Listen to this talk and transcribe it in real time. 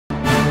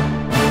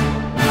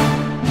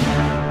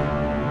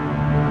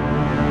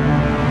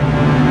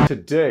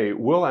Today,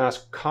 we'll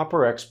ask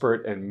copper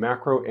expert and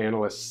macro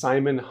analyst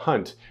Simon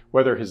Hunt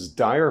whether his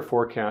dire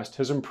forecast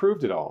has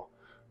improved at all,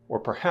 or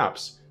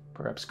perhaps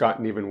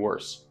gotten even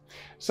worse.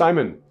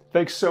 Simon,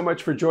 thanks so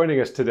much for joining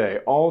us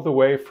today, all the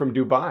way from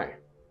Dubai.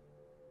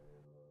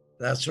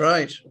 That's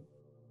right.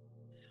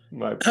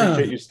 I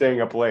appreciate you staying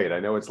up late.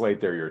 I know it's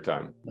late there your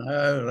time.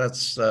 No,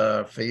 that's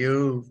for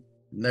you,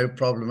 no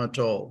problem at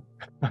all.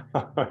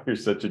 You're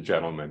such a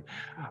gentleman.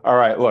 All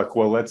right, look,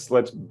 well, let's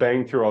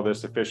bang through all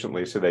this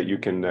efficiently so that you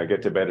can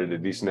get to bed at a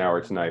decent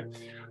hour tonight.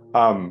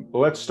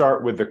 Let's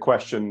start with the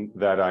question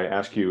that I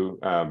ask you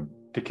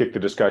to kick the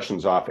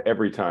discussions off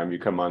every time you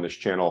come on this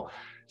channel.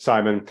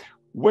 Simon,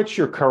 what's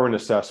your current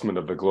assessment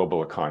of the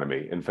global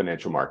economy and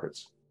financial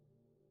markets?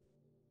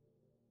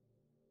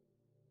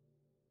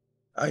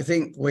 I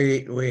think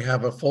we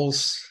have a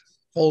false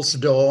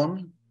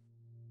dawn.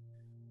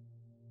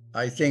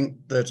 I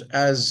think that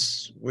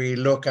as we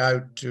look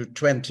out to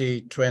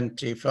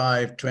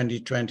 2025,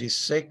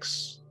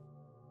 2026,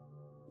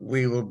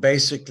 we will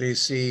basically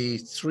see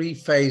three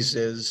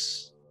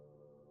phases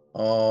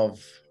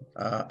of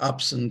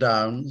ups and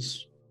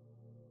downs.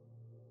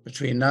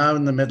 Between now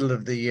and the middle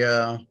of the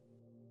year,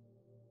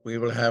 we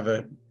will have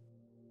a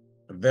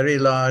very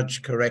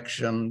large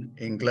correction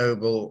in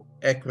global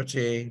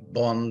equity,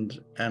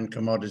 bond, and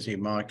commodity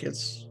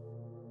markets.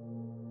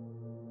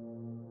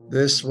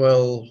 This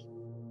will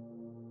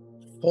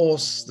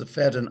force the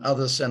Fed and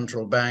other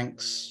central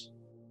banks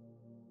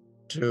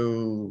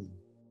to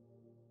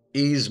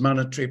ease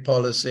monetary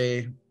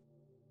policy,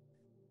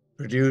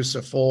 produce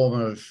a form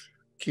of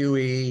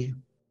QE,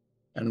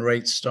 and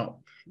rates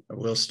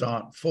will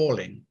start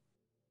falling.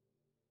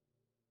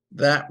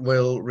 That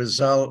will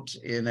result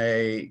in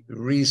a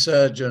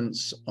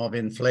resurgence of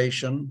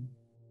inflation,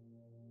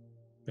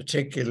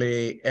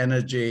 particularly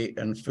energy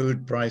and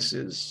food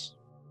prices.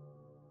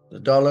 The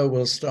dollar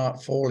will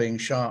start falling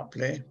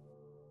sharply.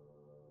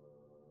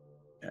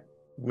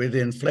 With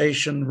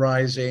inflation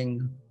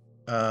rising,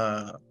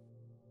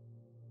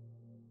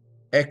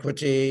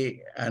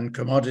 equity and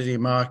commodity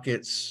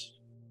markets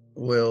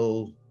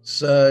will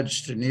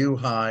surge to new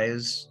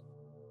highs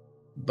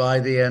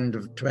by the end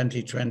of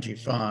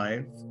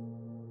 2025.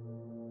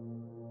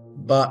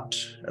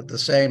 But at the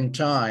same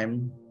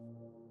time,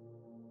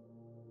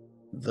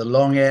 the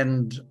long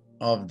end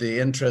of the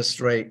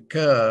interest rate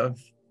curve,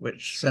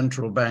 which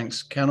central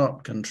banks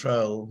cannot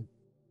control,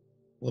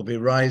 will be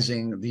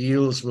rising. The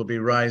yields will be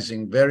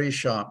rising very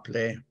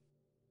sharply.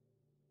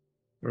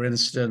 For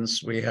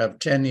instance, we have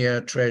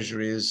 10-year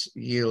treasuries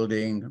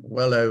yielding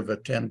well over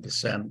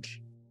 10%.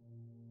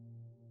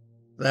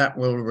 That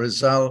will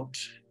result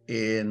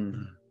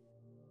in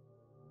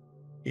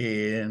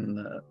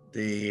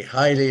the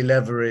highly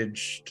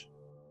leveraged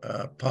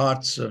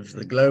parts of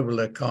the global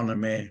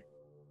economy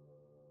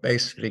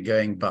basically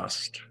going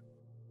bust,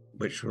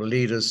 which will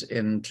lead us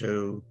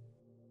into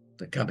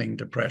the coming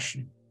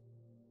depression.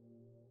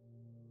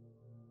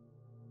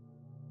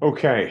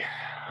 Okay.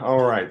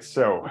 All right.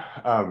 So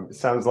it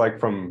sounds like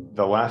from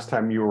the last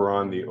time you were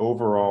on, the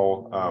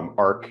overall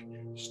arc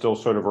still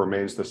sort of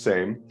remains the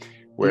same,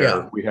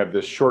 where we have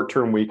this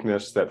short-term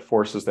weakness that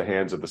forces the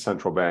hands of the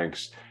central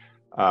banks.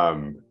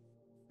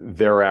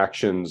 Their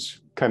actions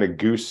kind of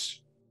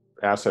goose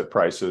asset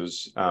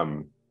prices,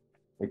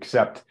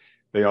 except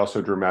they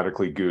also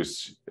dramatically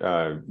goose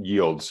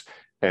yields.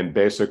 And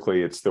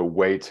basically, it's the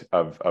weight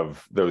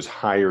of those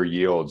higher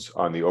yields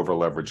on the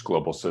over-leveraged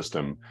global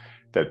system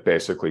that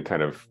basically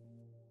kind of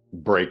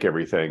break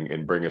everything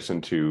and bring us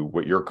into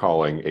what you're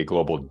calling a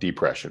global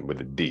depression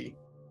with a D.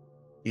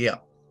 Yeah,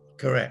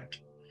 correct.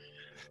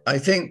 I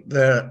think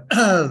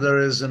there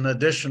is an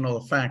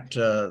additional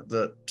factor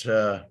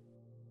that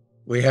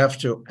we have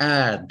to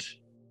add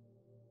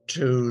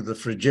to the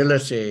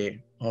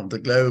fragility of the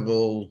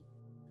global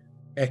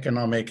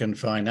economic and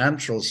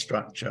financial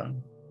structure,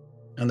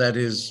 and that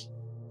is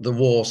the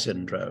war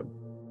syndrome.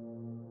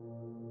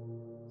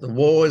 The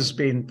war has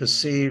been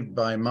perceived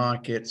by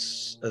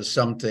markets as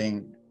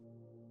something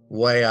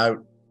way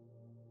out,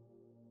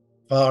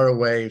 far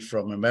away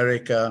from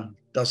America,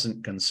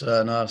 doesn't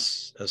concern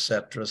us,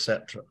 etc.,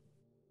 etc.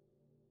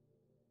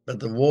 But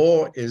the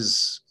war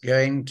is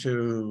going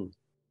to,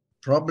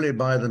 probably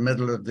by the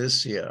middle of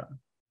this year,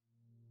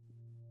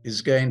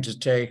 is going to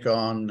take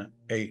on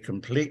a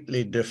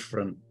completely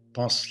different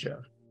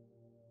posture,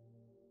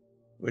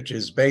 which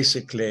is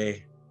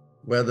basically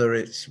whether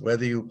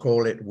you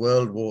call it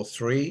World War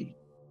III,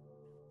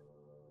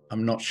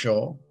 I'm not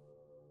sure.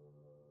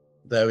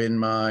 Though in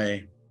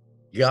my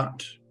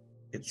gut,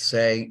 it's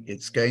saying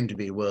it's going to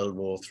be World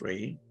War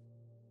III,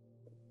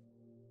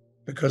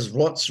 because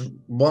what's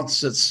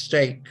at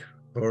stake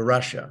for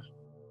Russia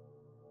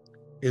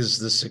is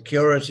the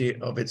security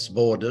of its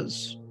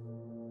borders,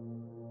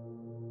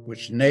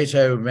 which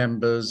NATO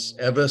members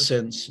ever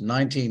since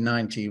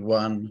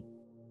 1991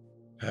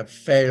 have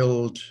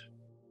failed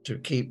to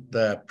keep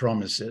their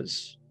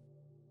promises.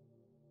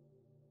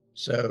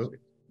 So,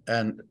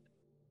 and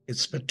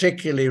it's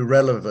particularly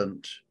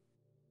relevant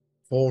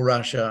for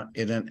Russia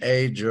in an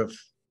age of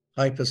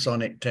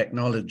hypersonic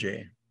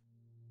technology,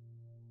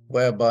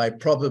 whereby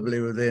probably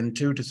within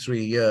 2 to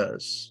 3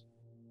 years,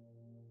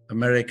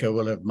 America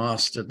will have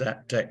mastered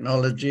that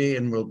technology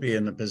and will be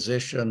in a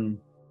position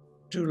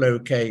to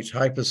locate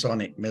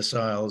hypersonic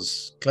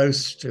missiles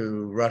close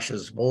to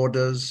Russia's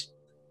borders,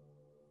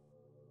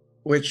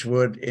 which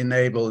would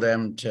enable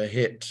them to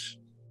hit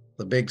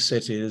the big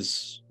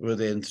cities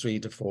within 3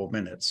 to 4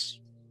 minutes.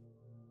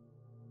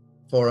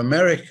 For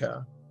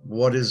America,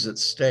 what is at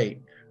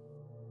stake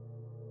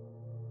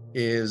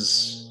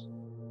is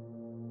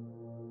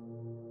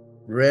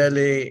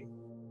really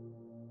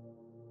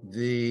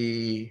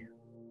the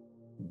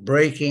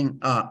breaking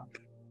up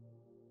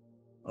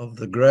of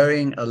the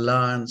growing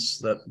alliance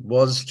that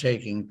was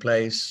taking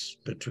place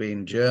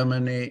between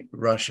Germany,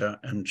 Russia,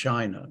 and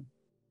China.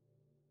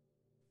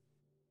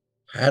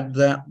 Had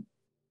that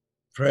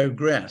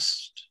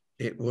progressed,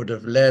 it would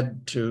have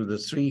led to the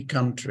three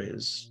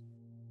countries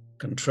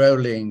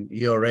controlling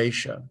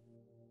Eurasia,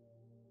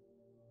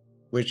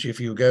 which, if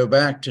you go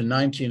back to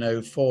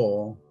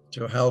 1904,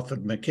 to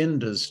Halford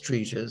Mackinder's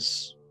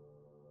treatise,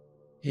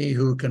 he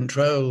who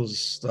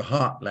controls the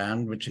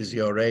heartland, which is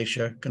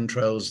Eurasia,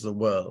 controls the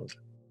world.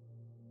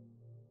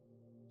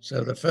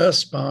 So the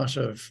first part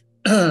of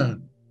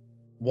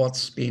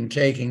what's been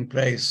taking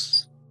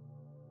place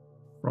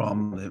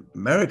from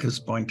America's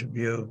point of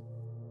view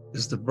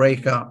is the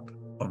breakup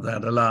of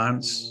that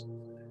alliance,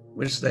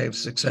 which they've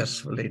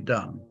successfully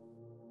done.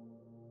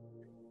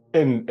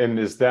 And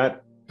is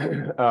that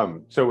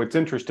so? What's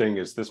interesting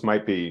is this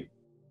might be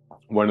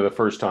one of the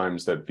first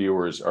times that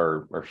viewers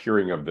are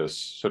hearing of this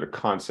sort of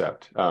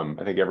concept. I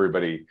think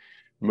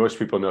most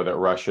people know that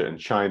Russia and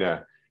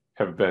China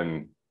have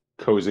been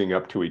cozying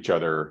up to each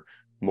other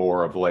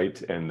more of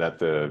late, and that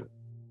the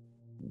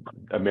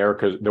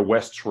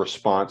West's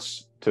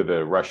response to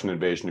the Russian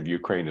invasion of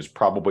Ukraine has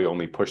probably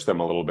only pushed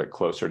them a little bit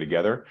closer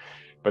together.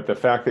 But the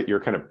fact that you're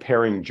kind of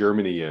pairing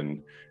Germany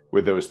in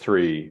with those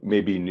three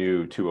may be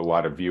new to a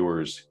lot of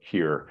viewers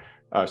here.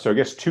 So I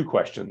guess two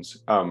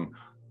questions.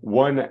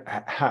 One,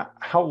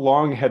 how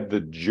long had the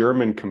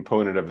German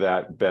component of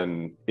that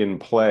been in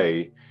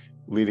play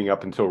leading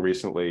up until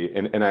recently?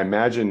 And I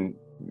imagine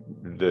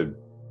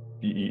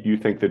you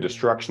think the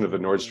destruction of the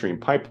Nord Stream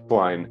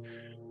pipeline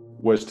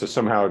was to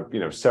somehow,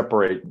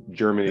 separate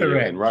Germany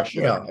Correct. and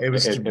Russia. Yeah, it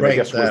was to and break I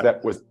guess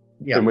that.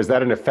 Was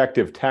that an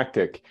effective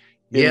tactic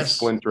in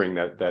splintering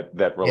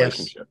that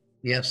relationship?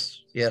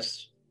 Yes.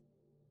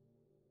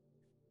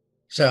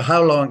 So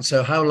how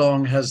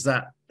long has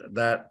that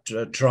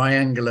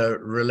triangular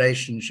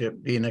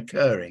relationship been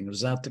occurring?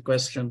 Was that the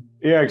question?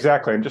 Yeah,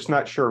 exactly. I'm just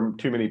not sure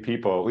too many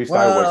people, at least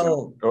I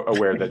wasn't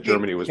aware that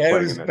Germany was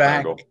playing in that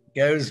triangle.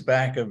 Goes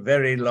back a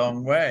very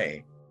long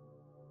way.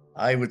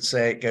 I would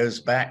say it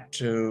goes back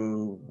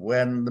to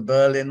when the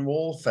Berlin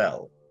Wall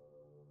fell.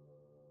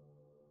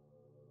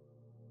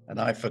 And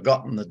I've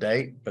forgotten the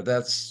date, but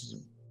that's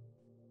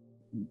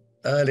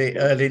early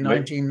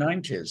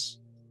 1990s.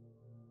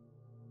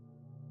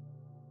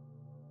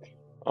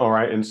 All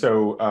right. And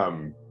so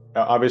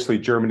obviously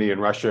Germany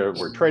and Russia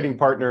were trading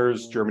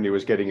partners. Germany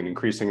was getting an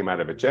increasing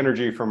amount of its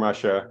energy from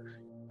Russia.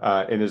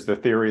 And is the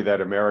theory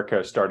that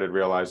America started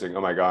realizing,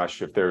 oh my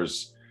gosh, if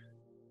there's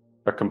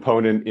a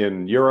component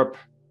in Europe,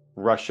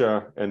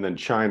 Russia, and then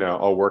China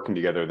all working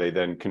together, they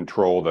then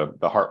control the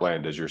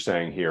heartland, as you're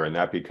saying here. And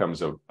that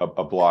becomes a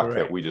block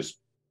Correct. that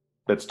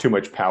that's too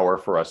much power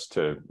for us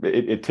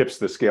it tips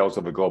the scales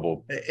of the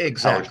global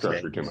power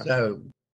structure too much. So